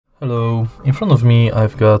Hello, in front of me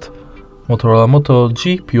I've got Motorola Moto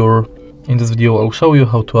G Pure. In this video I'll show you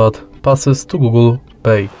how to add passes to Google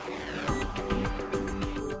Pay.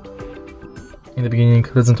 In the beginning,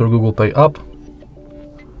 let's enter Google Pay app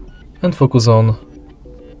and focus on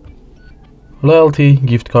loyalty,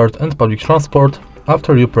 gift card and public transport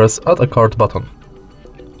after you press add a card button.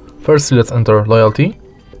 Firstly, let's enter loyalty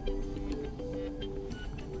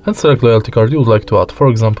and select loyalty card you would like to add,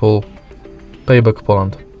 for example Payback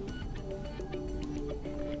Poland.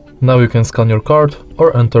 Now you can scan your card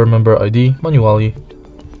or enter member ID manually,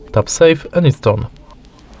 tap save and it's done.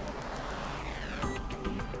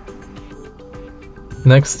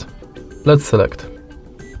 Next, let's select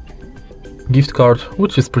gift card,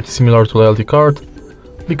 which is pretty similar to loyalty card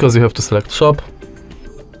because you have to select shop,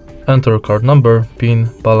 enter card number,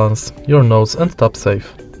 PIN, balance, your notes and tap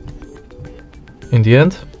save. In the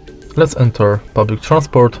end, let's enter public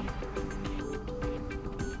transport.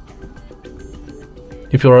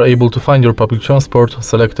 If you are able to find your public transport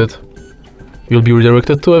selected, you'll be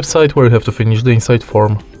redirected to a website where you have to finish the inside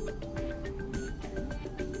form.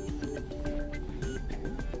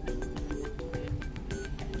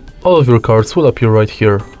 All of your cards will appear right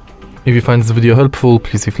here. If you find this video helpful,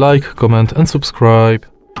 please leave like, comment and subscribe.